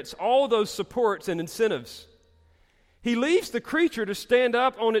experience, all those supports and incentives. He leaves the creature to stand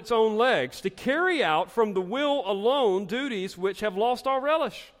up on its own legs, to carry out from the will alone duties which have lost all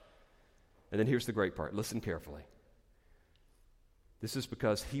relish. And then here's the great part. Listen carefully. This is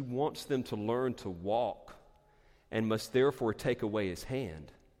because He wants them to learn to walk and must therefore take away His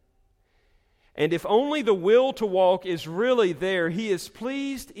hand. And if only the will to walk is really there, He is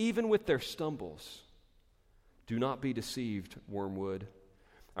pleased even with their stumbles. Do not be deceived, Wormwood.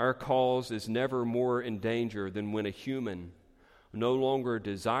 Our cause is never more in danger than when a human, no longer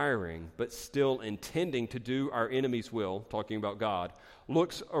desiring, but still intending to do our enemy's will, talking about God,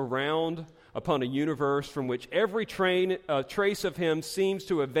 looks around upon a universe from which every trace of Him seems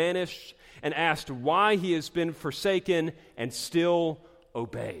to have vanished, and asked why He has been forsaken, and still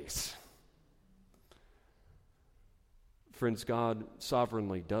obeys. Friends, God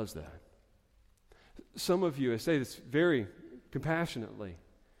sovereignly does that. Some of you, I say this very compassionately,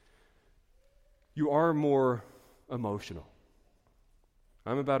 you are more emotional.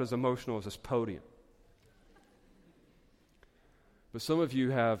 I'm about as emotional as this podium. But some of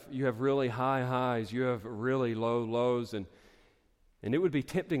you have really high highs, you have really low lows, and it would be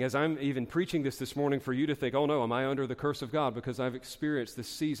tempting, as I'm even preaching this morning, for you to think, oh no, am I under the curse of God because I've experienced this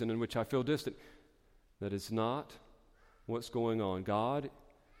season in which I feel distant? That is not what's going on. God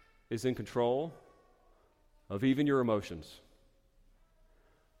is in control of even your emotions.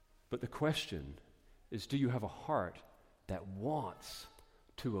 But the question is, do you have a heart that wants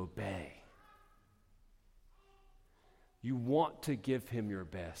to obey? You want to give Him your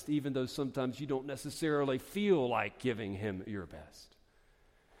best, even though sometimes you don't necessarily feel like giving Him your best.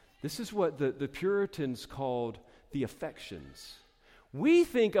 This is what the Puritans called the affections. We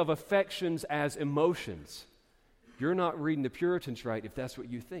think of affections as emotions. You're not reading the Puritans right if that's what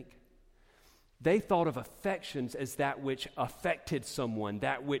you think. They thought of affections as that which affected someone,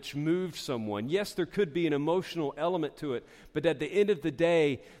 that which moved someone. Yes, there could be an emotional element to it, but at the end of the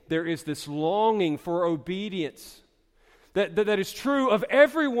day, there is this longing for obedience that is true of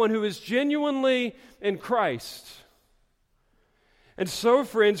everyone who is genuinely in Christ. And so,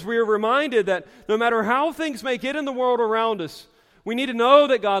 friends, we are reminded that no matter how things may get in the world around us, we need to know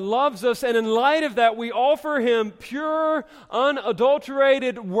that God loves us, and in light of that, we offer Him pure,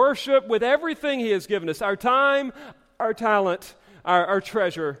 unadulterated worship with everything He has given us, our time, our talent, our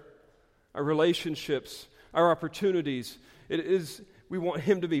treasure, our relationships, our opportunities. We want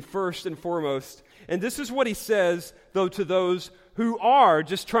Him to be first and foremost. And this is what He says, though, to those who are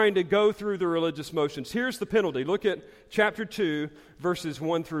just trying to go through the religious motions. Here's the penalty. Look at chapter 2, verses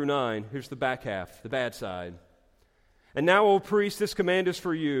 1 through 9. Here's the back half, the bad side. And now, O priest, this command is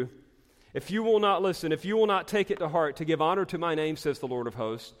for you. If you will not listen, if you will not take it to heart to give honor to my name, says the Lord of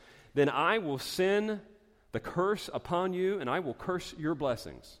hosts, then I will send the curse upon you, and I will curse your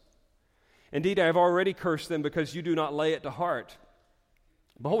blessings. Indeed, I have already cursed them because you do not lay it to heart.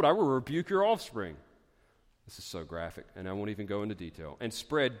 Behold, I will rebuke your offspring. This is so graphic, and I won't even go into detail. And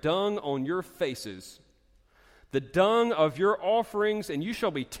spread dung on your faces, the dung of your offerings, and you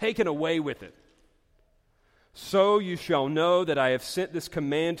shall be taken away with it. So you shall know that I have sent this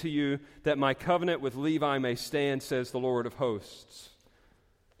command to you, that my covenant with Levi may stand, says the Lord of hosts.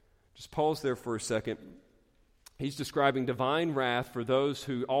 Just pause there for a second. He's describing divine wrath for those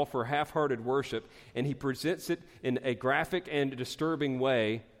who offer half-hearted worship, and he presents it in a graphic and disturbing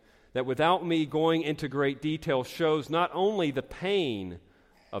way that, without me going into great detail, shows not only the pain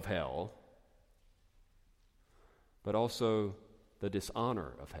of hell, but also the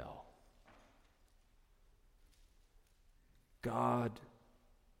dishonor of hell. God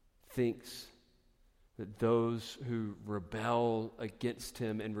thinks that those who rebel against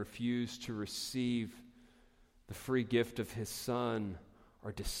Him and refuse to receive the free gift of His Son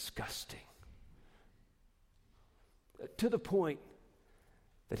are disgusting. To the point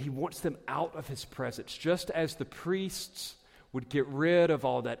that He wants them out of His presence, just as the priests would get rid of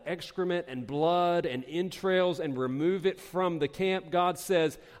all that excrement and blood and entrails and remove it from the camp. God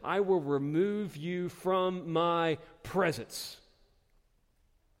says, I will remove you from my presence.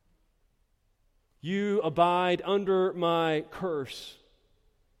 You abide under my curse.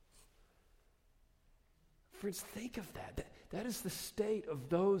 Friends, think of that. That is the state of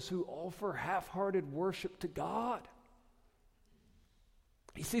those who offer half-hearted worship to God.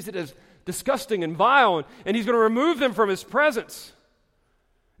 He sees it as disgusting and vile, and He's going to remove them from His presence.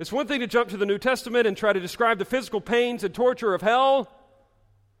 It's one thing to jump to the New Testament and try to describe the physical pains and torture of hell,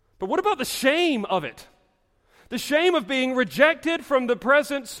 but what about the shame of it? The shame of being rejected from the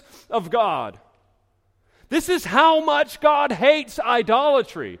presence of God. This is how much God hates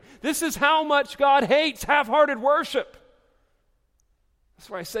idolatry. This is how much God hates half-hearted worship. That's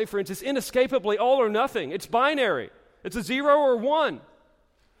why I say, friends, it's inescapably all or nothing. It's binary. It's a 0 or 1.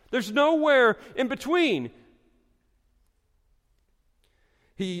 There's nowhere in between.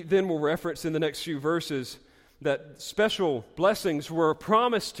 He then will reference in the next few verses that special blessings were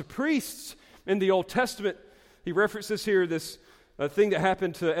promised to priests in the Old Testament. He references here this thing that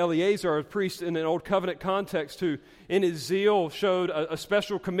happened to Eleazar, a priest in an Old Covenant context, who in his zeal showed a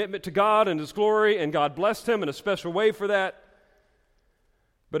special commitment to God and His glory, and God blessed him in a special way for that.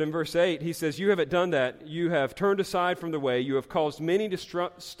 But in verse 8, he says, you haven't done that. You have turned aside from the way. You have caused many to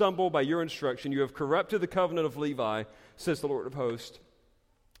stumble by your instruction. You have corrupted the covenant of Levi, says the Lord of hosts.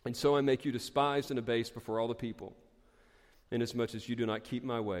 And so I make you despised and abased before all the people, inasmuch as you do not keep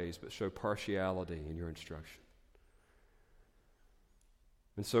my ways, but show partiality in your instruction.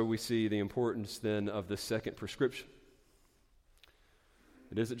 And so we see the importance then of the second prescription.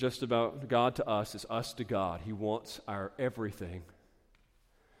 It isn't just about God to us, it's us to God. He wants our everything.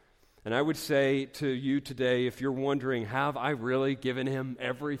 And I would say to you today, if you're wondering, have I really given Him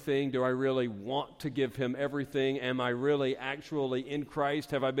everything? Do I really want to give Him everything? Am I really actually in Christ?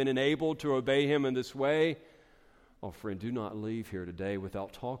 Have I been enabled to obey Him in this way? Oh, friend, do not leave here today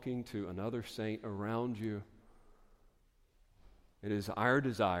without talking to another saint around you. It is our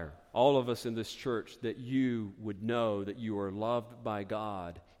desire, all of us in this church, that you would know that you are loved by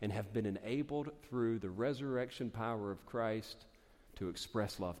God and have been enabled through the resurrection power of Christ to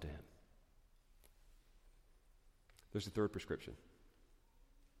express love to Him. There's a third prescription.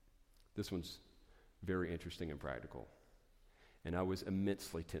 This one's very interesting and practical. And I was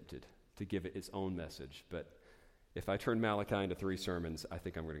immensely tempted to give it its own message, but if I turn Malachi into 3 sermons, I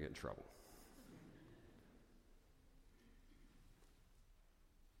think I'm going to get in trouble.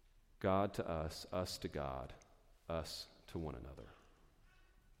 God to us to God, us to one another.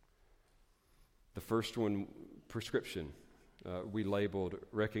 The first one, prescription, we labeled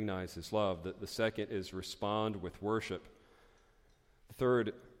recognize his love. The second is respond with worship. The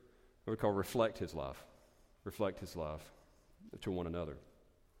third, I would call reflect his love. Reflect his love to one another.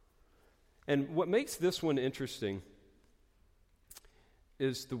 And what makes this one interesting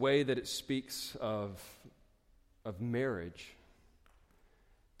is the way that it speaks of marriage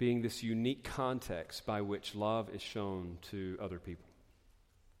being this unique context by which love is shown to other people.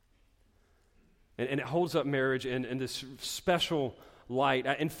 And it holds up marriage in this special light.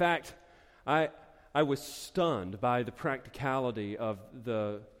 In fact, I was stunned by the practicality of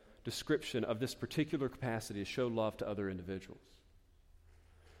the description of this particular capacity to show love to other individuals.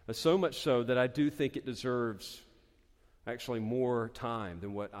 So much so that I do think it deserves actually more time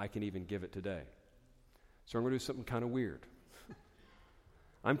than what I can even give it today. So I'm going to do something kind of weird.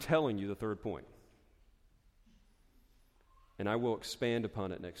 I'm telling you the third point. And I will expand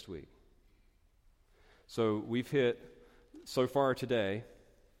upon it next week. So we've hit, so far today,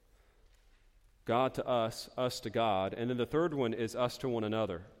 God to us to God, and then the third one is us to one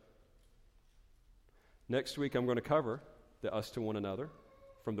another. Next week I'm going to cover the us to one another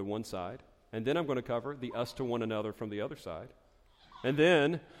from the one side, and then I'm going to cover the us to one another from the other side, and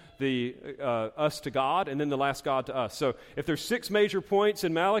then the us to God, and then the last God to us. So if there's 6 major points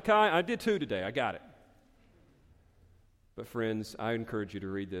in Malachi, I did 2 today. I got it. But friends, I encourage you to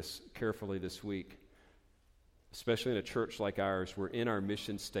read this carefully this week, especially in a church like ours, where in our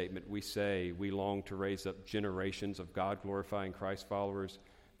mission statement we say we long to raise up generations of God-glorifying Christ followers.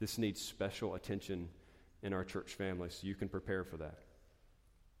 This needs special attention in our church family, so you can prepare for that.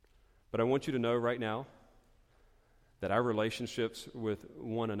 But I want you to know right now that our relationships with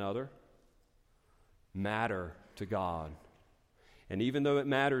one another matter to God. And even though it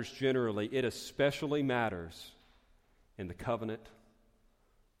matters generally, it especially matters in the covenant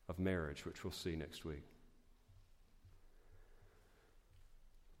of marriage, which we'll see next week.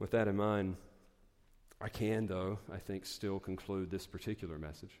 With that in mind, I can, though, I think, still conclude this particular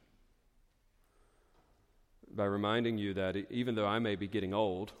message by reminding you that even though I may be getting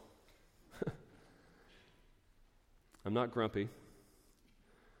old, I'm not grumpy,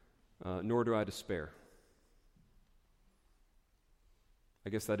 nor do I despair.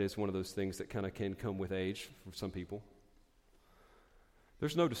 I guess that is one of those things that kind of can come with age for some people.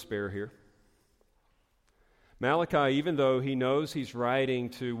 There's no despair here. Malachi, even though he knows he's writing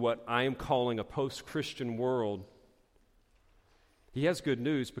to what I am calling a post-Christian world, he has good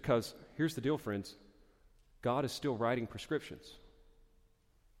news because, here's the deal, friends, God is still writing prescriptions.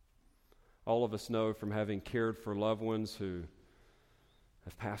 All of us know from having cared for loved ones who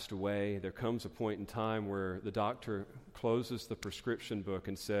have passed away, there comes a point in time where the doctor closes the prescription book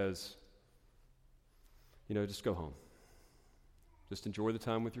and says, just go home. Just enjoy the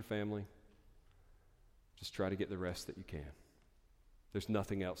time with your family. Just try to get the rest that you can. There's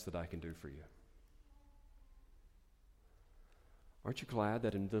nothing else that I can do for you. Aren't you glad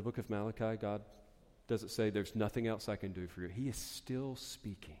that in the book of Malachi, God doesn't say there's nothing else I can do for you? He is still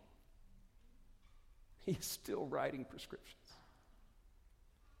speaking. He is still writing prescriptions.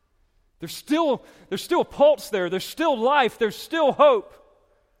 There's still a pulse there. There's still life. There's still hope.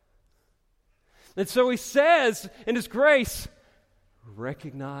 And so he says in his grace,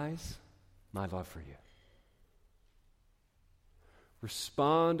 recognize my love for you.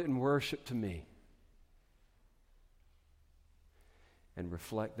 Respond in worship to me. And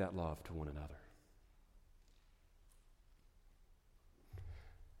reflect that love to one another.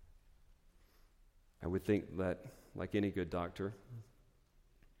 I would think that, like any good doctor,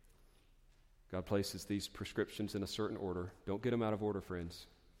 God places these prescriptions in a certain order. Don't get them out of order, friends.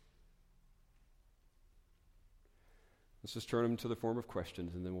 Let's just turn them to the form of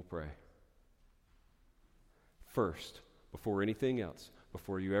questions, and then we'll pray. First, before anything else,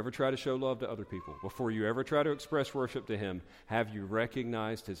 before you ever try to show love to other people, before you ever try to express worship to Him, have you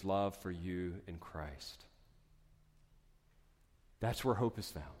recognized His love for you in Christ? That's where hope is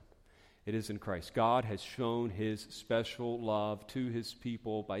found. It is in Christ. God has shown His special love to His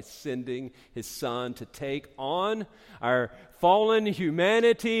people by sending His Son to take on our fallen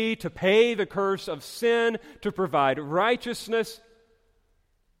humanity, to pay the curse of sin, to provide righteousness.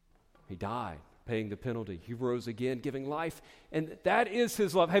 He died, paying the penalty. He rose again, giving life. And that is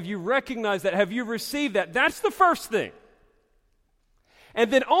His love. Have you recognized that? Have you received that? That's the first thing. And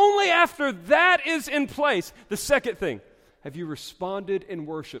then only after that is in place, the second thing, Have you responded in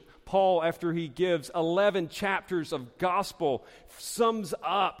worship? Paul, after he gives 11 chapters of gospel, sums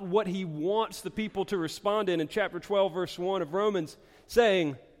up what he wants the people to respond in chapter 12, verse 1 of Romans,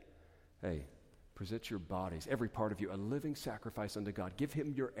 saying, hey, present your bodies, every part of you, a living sacrifice unto God. Give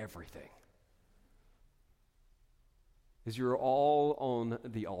him your everything. Is your all on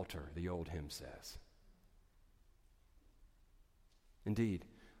the altar, the old hymn says. Indeed,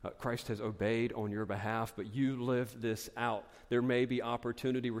 Christ has obeyed on your behalf, but you live this out. There may be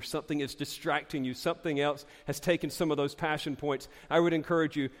opportunity where something is distracting you, something else has taken some of those passion points. I would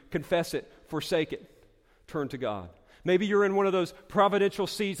encourage you, confess it, forsake it, turn to God. Maybe you're in one of those providential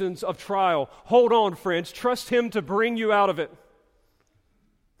seasons of trial. Hold on, friends. Trust him to bring you out of it.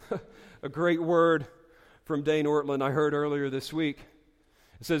 A great word from Dane Ortland I heard earlier this week.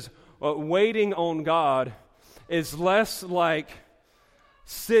 It says, waiting on God is less like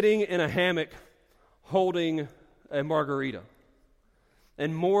sitting in a hammock holding a margarita,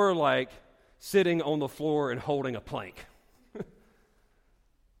 and more like sitting on the floor and holding a plank.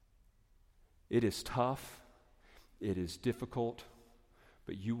 It is tough, it is difficult,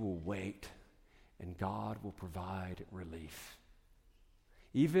 but you will wait, and God will provide relief.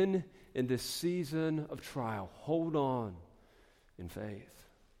 Even in this season of trial, hold on in faith,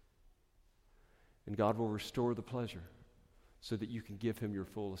 and God will restore the pleasure so that you can give him your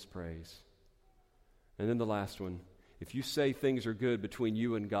fullest praise. And then the last one, if you say things are good between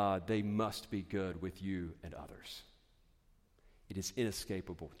you and God, they must be good with you and others. It is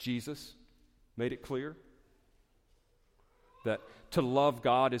inescapable. Jesus made it clear that to love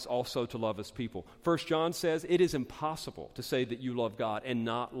God is also to love his people. 1 John says it is impossible to say that you love God and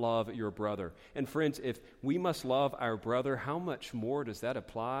not love your brother. And friends, if we must love our brother, how much more does that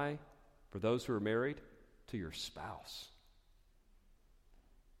apply for those who are married to your spouse?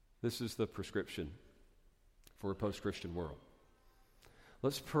 This is the prescription for a post-Christian world.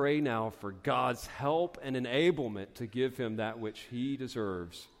 Let's pray now for God's help and enablement to give him that which he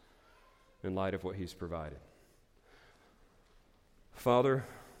deserves in light of what he's provided. Father,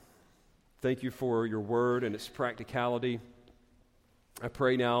 thank you for your word and its practicality. I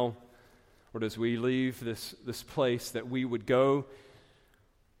pray now, Lord, as we leave this place, that we would go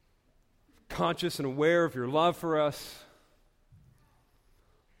conscious and aware of your love for us,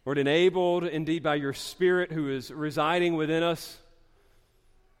 Lord, enabled indeed by your Spirit who is residing within us,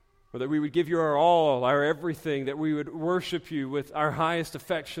 or that we would give you our all, our everything, that we would worship you with our highest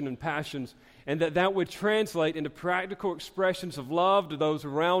affection and passions, and that would translate into practical expressions of love to those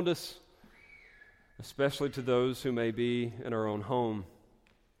around us, especially to those who may be in our own home,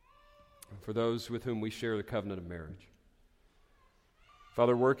 and for those with whom we share the covenant of marriage.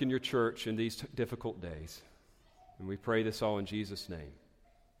 Father, work in your church in these difficult days, and we pray this all in Jesus' name.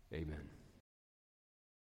 Amen.